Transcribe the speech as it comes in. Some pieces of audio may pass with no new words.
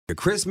A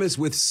Christmas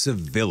with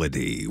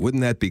civility. Wouldn't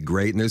that be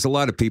great? And there's a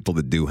lot of people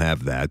that do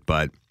have that,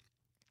 but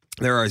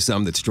there are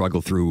some that struggle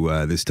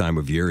through this time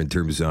of year in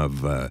terms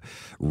of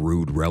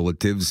rude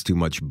relatives, too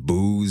much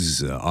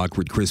booze,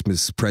 awkward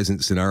Christmas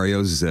present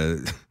scenarios.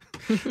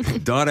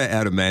 Dawna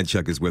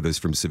Atamanchuk is with us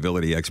from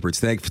Civility Experts.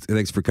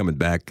 Thanks for coming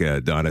back,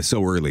 Dawna,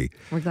 so early.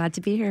 We're glad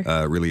to be here.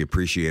 Really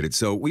appreciate it.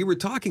 So we were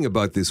talking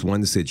about this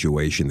one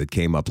situation that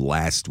came up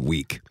last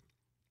week.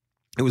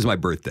 It was my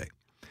birthday.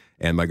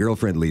 And my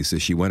girlfriend, Lisa,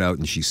 she went out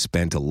and she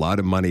spent a lot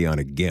of money on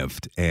a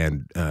gift.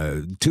 And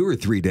 2 or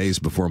 3 days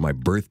before my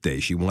birthday,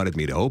 she wanted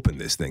me to open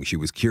this thing. She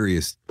was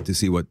curious to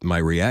see what my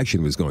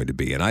reaction was going to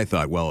be. And I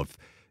thought, well,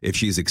 if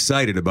she's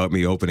excited about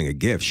me opening a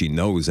gift, she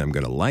knows I'm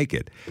going to like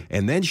it.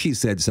 And then she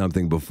said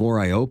something before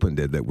I opened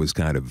it that was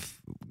kind of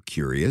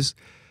curious.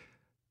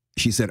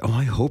 She said, "Oh,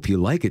 I hope you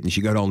like it." And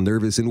she got all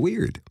nervous and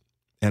weird.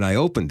 And I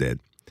opened it,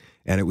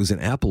 and it was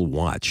an Apple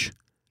Watch.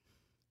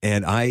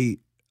 And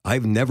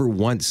I've never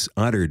once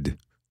uttered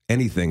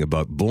anything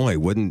about, boy,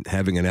 wouldn't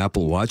having an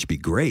Apple Watch be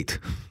great?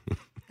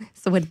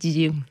 So what did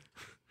you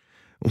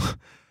do?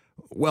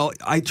 Well,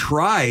 I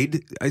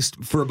tried.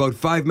 For about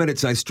 5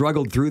 minutes, I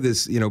struggled through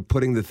this,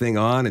 putting the thing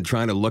on and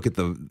trying to look at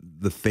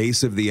the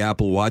face of the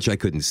Apple Watch. I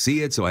couldn't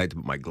see it, so I had to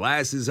put my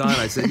glasses on.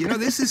 I said,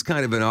 this is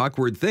kind of an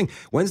awkward thing.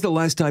 When's the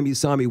last time you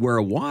saw me wear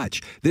a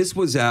watch? This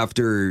was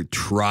after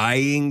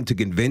trying to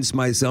convince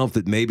myself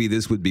that maybe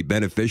this would be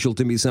beneficial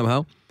to me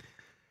somehow.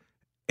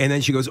 And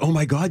then she goes, "Oh,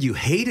 my God, you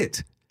hate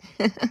it."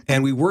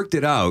 And we worked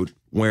it out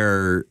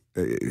where,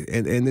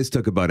 and this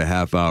took about a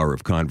half hour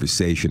of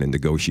conversation and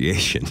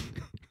negotiation.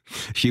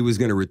 She was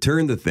going to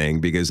return the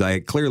thing because I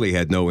clearly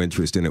had no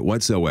interest in it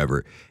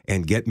whatsoever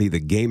and get me the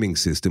gaming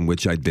system,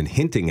 which I'd been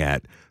hinting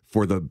at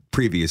for the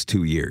previous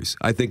 2 years.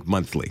 I think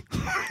monthly.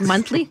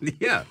 Monthly?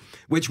 Yeah,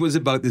 which was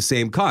about the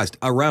same cost,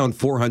 around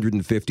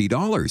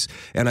 $450.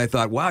 And I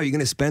thought, wow, you're going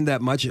to spend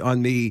that much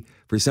on me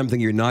for something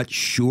you're not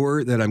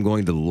sure that I'm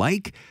going to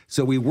like?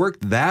 So we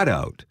worked that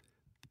out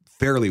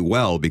fairly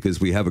well because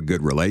we have a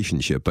good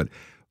relationship. But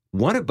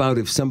what about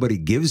if somebody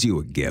gives you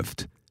a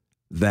gift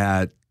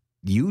that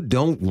you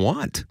don't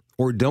want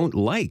or don't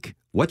like?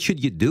 What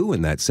should you do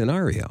in that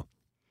scenario?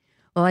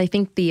 Well, I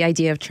think the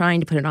idea of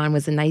trying to put it on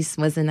was a nice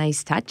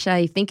touch.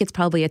 I think it's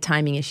probably a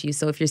timing issue.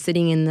 So if you're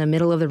sitting in the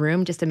middle of the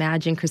room, just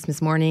imagine Christmas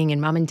morning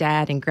and mom and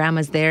dad and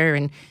grandma's there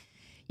and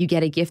you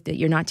get a gift that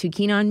you're not too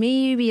keen on.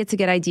 Maybe it's a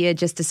good idea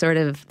just to sort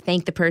of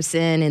thank the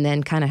person and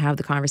then kind of have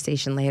the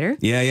conversation later.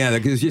 Yeah,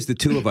 because it's just the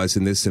two of us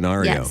in this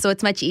scenario. Yeah, so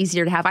it's much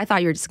easier to have. I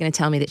thought you were just going to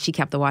tell me that she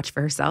kept the watch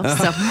for herself.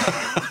 So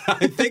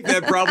I think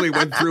that probably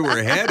went through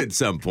her head at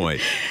some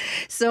point.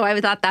 So I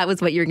thought that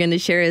was what you were going to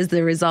share as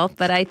the result.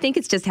 But I think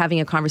it's just having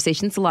a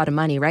conversation. It's a lot of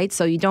money, right?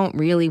 So you don't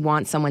really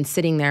want someone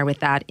sitting there with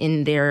that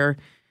in their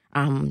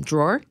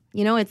drawer.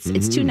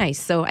 It's too nice.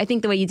 So I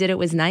think the way you did it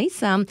was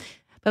nice.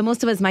 But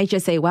most of us might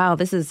just say, wow,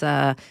 this is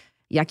a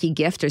yucky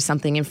gift or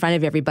something in front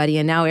of everybody.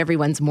 And now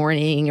everyone's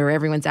morning or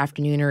everyone's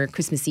afternoon or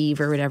Christmas Eve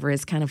or whatever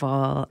is kind of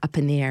all up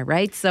in the air,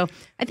 right? So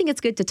I think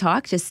it's good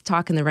to just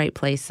talk in the right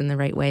place in the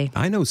right way.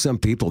 I know some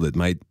people that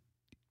might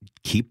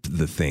keep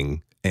the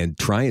thing and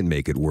try and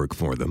make it work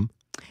for them.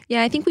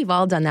 Yeah, I think we've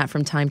all done that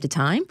from time to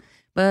time.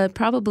 But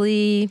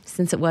probably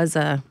since it was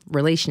a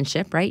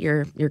relationship, right,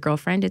 your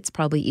girlfriend, it's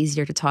probably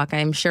easier to talk.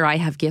 I'm sure I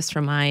have gifts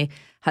from my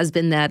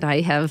husband that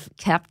I have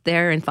kept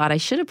there and thought I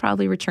should have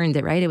probably returned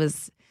it, right?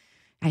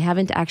 I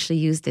haven't actually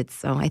used it.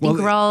 So I think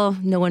we're all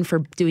known for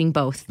doing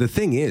both. The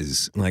thing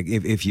is, like,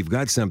 if you've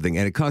got something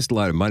and it costs a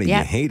lot of money, you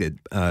hate it,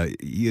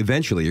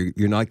 eventually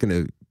you're not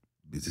going to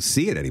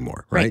see it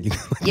anymore, right?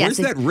 Yes, Where's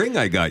that ring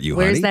I got you,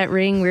 Where's honey? that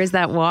ring? Where's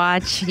that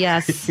watch?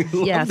 Yes.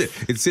 Yes.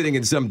 It's sitting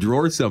in some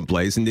drawer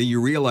someplace, and then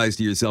you realize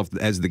to yourself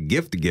as the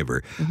gift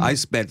giver, I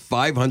spent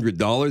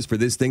 $500 for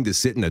this thing to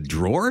sit in a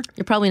drawer?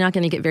 You're probably not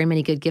going to get very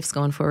many good gifts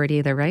going forward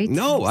either, right?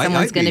 No.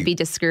 Someone's going to be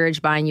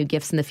discouraged buying you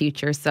gifts in the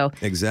future. So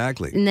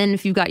exactly. And then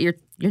if you've got your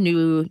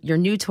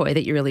new toy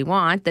that you really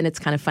want, then it's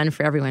kind of fun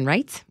for everyone,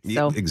 right?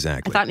 So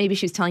exactly. I thought maybe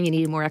she was telling you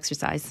needed more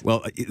exercise.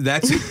 Well,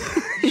 that's...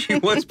 She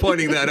was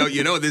pointing that out.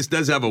 This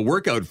does have a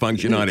workout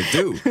function on it,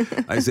 too.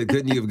 I said,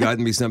 couldn't you have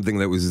gotten me something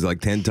that was like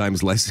 10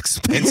 times less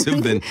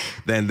expensive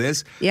than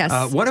this?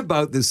 Yes. What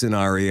about the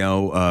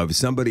scenario of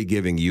somebody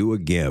giving you a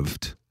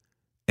gift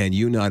and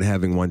you not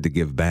having one to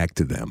give back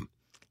to them?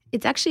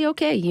 It's actually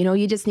okay.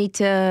 You just need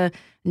to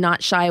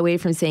not shy away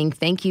from saying,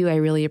 thank you, I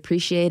really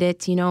appreciate it.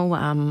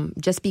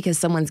 Just because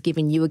someone's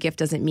giving you a gift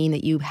doesn't mean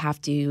that you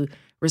have to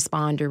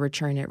respond or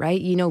return it,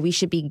 right? We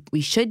should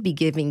be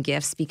giving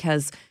gifts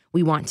because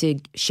we want to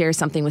share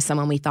something with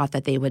someone we thought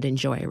that they would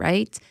enjoy,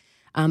 right?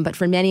 But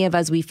for many of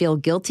us, we feel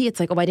guilty. It's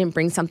like, oh, I didn't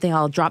bring something.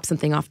 I'll drop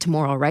something off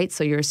tomorrow, right?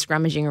 So you're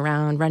scrummaging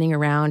around, running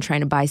around, trying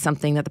to buy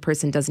something that the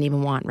person doesn't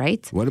even want,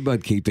 right? What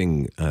about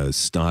keeping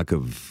stock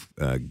of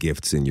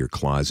gifts in your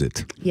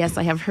closet? Yes,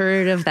 I have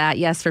heard of that.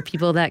 Yes, for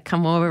people that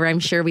come over, I'm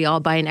sure we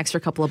all buy an extra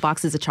couple of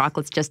boxes of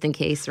chocolates just in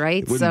case,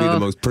 right? It wouldn't be the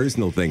most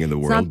personal thing in the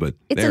world, but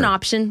it's an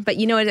option. But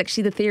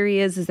actually the theory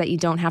is that you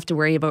don't have to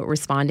worry about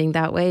responding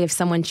that way. If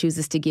someone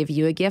chooses to give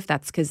you a gift,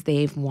 that's because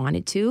they've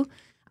wanted to.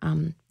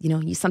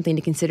 something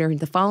to consider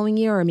the following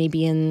year, or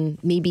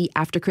maybe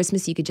after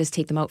Christmas you could just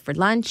take them out for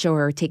lunch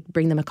or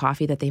bring them a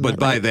coffee that they might like.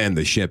 But by then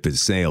the ship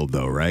has sailed,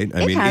 though, right?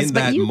 In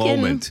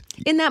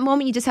that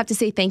moment, you just have to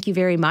say thank you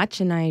very much,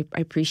 and I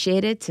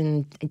appreciate it,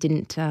 and I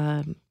didn't.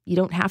 You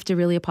don't have to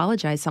really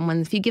apologize.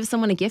 If you give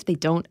someone a gift, they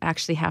don't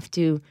actually have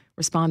to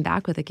respond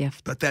back with a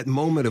gift. But that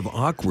moment of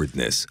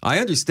awkwardness, I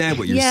understand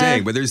what you're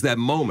saying, but there's that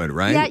moment,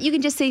 right? Yeah, you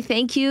can just say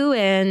thank you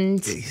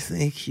and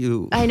thank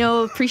you. I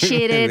know,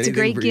 appreciate it. It's a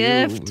great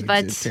gift,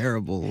 but it's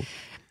terrible.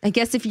 I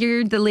guess if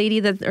you're the lady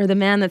or the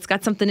man that's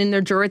got something in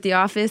their drawer at the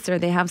office, or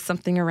they have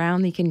something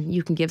around,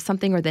 you can give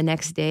something, or the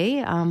next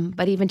day.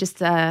 But even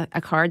just a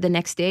card the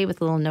next day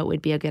with a little note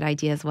would be a good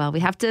idea as well.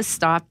 We have to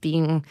stop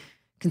being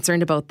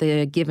concerned about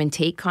the give and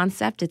take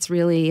concept. It's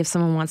really, if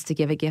someone wants to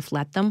give a gift,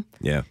 let them.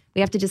 Yeah.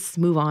 We have to just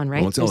move on,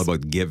 right? Well, it's all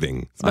about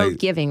giving. It's about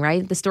giving,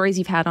 right? The stories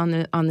you've had on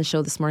the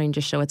show this morning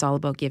just show it's all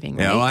about giving,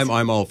 right? Yeah,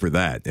 I'm all for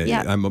that.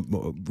 Yeah.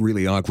 I'm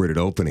really awkward at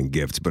opening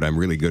gifts, but I'm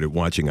really good at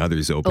watching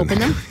others open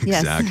them. Yes.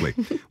 Exactly.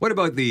 What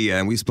about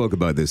and we spoke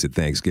about this at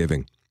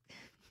Thanksgiving,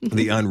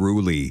 the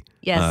unruly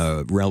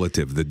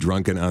relative, the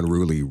drunken,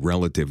 unruly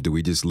relative. Do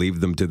we just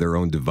leave them to their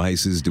own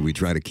devices? Do we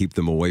try to keep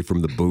them away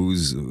from the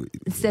booze?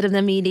 Instead of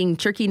them eating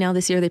turkey now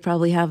this year, they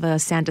probably have a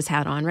Santa's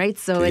hat on, right?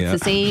 So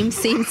it's the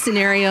same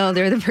scenario.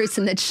 They're the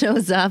person that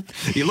shows up.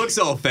 He looks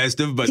all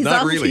festive, but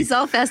not really. He's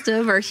all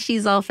festive, or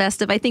she's all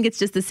festive. I think it's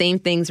just the same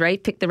things,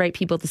 right? Pick the right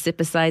people to sit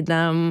beside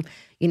them.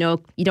 You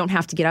don't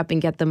have to get up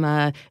and get them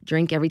a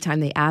drink every time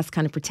they ask.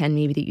 Kind of pretend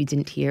maybe that you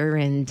didn't hear,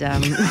 and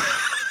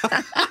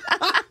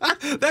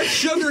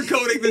that's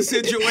sugarcoating the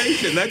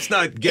situation. That's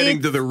not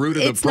getting to the root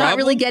of the problem. It's not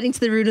really getting to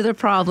the root of the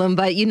problem,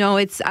 but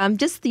it's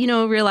just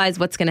realize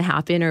what's going to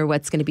happen or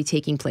what's going to be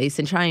taking place,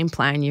 and try and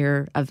plan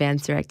your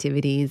events or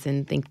activities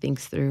and think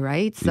things through,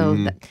 right? So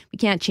we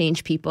can't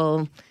change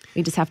people.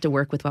 We just have to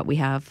work with what we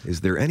have.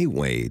 Is there any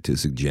way to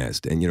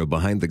suggest, and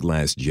Behind the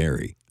Glass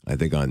Jerry, I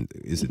think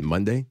is it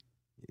Monday?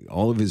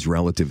 All of his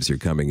relatives are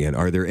coming in.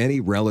 Are there any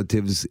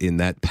relatives in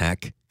that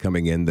pack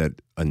coming in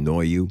that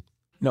annoy you?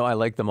 No, I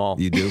like them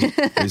all. You do?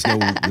 There's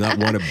not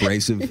one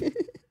abrasive?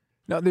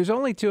 No, there's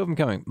only two of them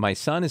coming. My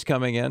son is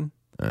coming in,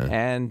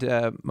 and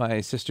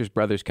my sister's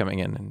brother's coming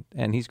in,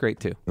 and he's great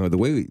too. Oh, the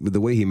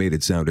way he made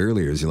it sound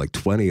earlier is like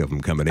 20 of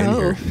them coming in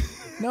here.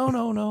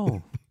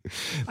 No.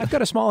 I've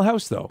got a small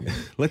house, though.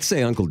 Let's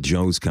say Uncle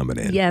Joe's coming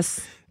in.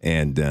 Yes.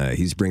 And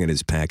he's bringing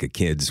his pack of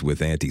kids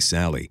with Auntie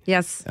Sally.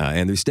 Yes.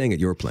 And they're staying at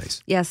your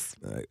place. Yes.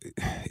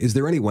 Is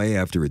there any way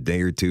after a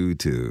day or two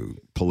to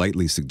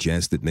politely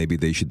suggest that maybe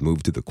they should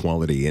move to the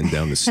Quality Inn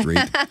down the street?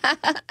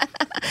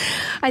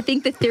 I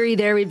think the theory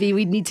there would be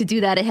we'd need to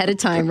do that ahead of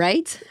time,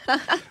 right?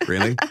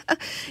 Really?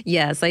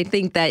 Yes, I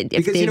think that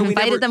if they've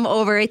invited them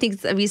over, I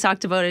think we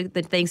talked about it,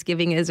 that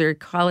Thanksgiving is, or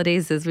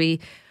holidays, is we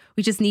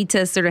just need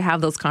to sort of have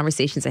those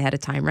conversations ahead of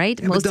time, right?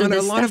 Yeah, but Dawna,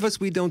 a lot of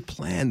us, we don't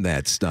plan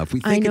that stuff. We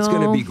think it's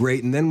going to be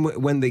great. And then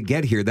when they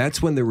get here,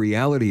 that's when the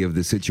reality of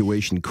the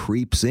situation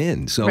creeps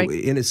in. So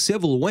in a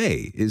civil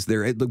way, is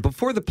there,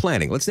 before the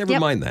planning, let's never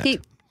mind that.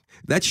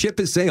 That ship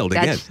has sailed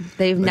again.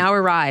 They've now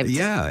arrived.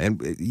 Yeah,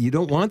 and you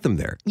don't want them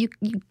there.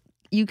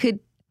 You could...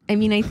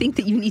 I think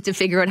that you need to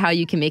figure out how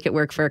you can make it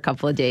work for a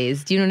couple of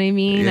days. Do you know what I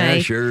mean? Yeah,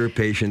 sure.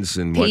 Patience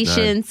and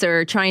whatnot.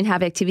 Or try and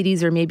have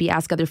activities, or maybe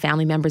ask other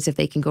family members if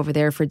they can go over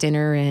there for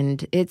dinner.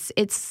 And it's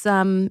just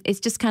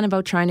kind of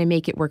about trying to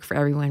make it work for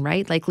everyone,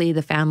 right? Likely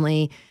the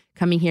family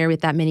coming here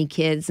with that many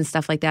kids and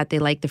stuff like that, they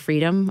like the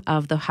freedom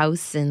of the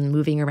house and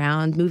moving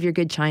around. Move your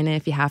good china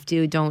if you have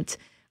to. Don't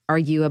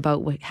argue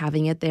about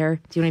having it there.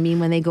 Do you know what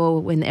I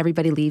mean? When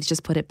everybody leaves,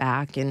 just put it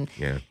back and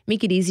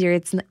make it easier.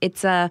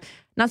 It's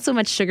not so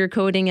much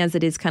sugarcoating as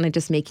it is kind of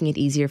just making it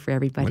easier for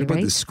everybody, right? What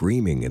about the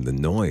screaming and the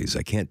noise?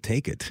 I can't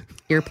take it.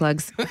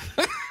 Earplugs.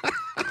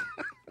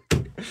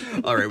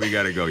 All right, we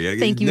got to go. Yeah,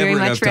 Thank you very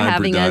much for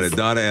having us.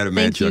 Dawna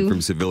Atamanchuk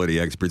from Civility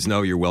Experts.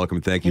 No, you're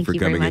welcome. Thank you for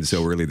coming in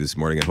so early this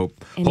morning.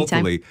 And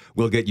hopefully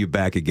we'll get you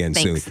back again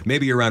soon.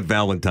 Maybe around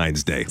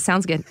Valentine's Day.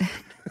 Sounds good.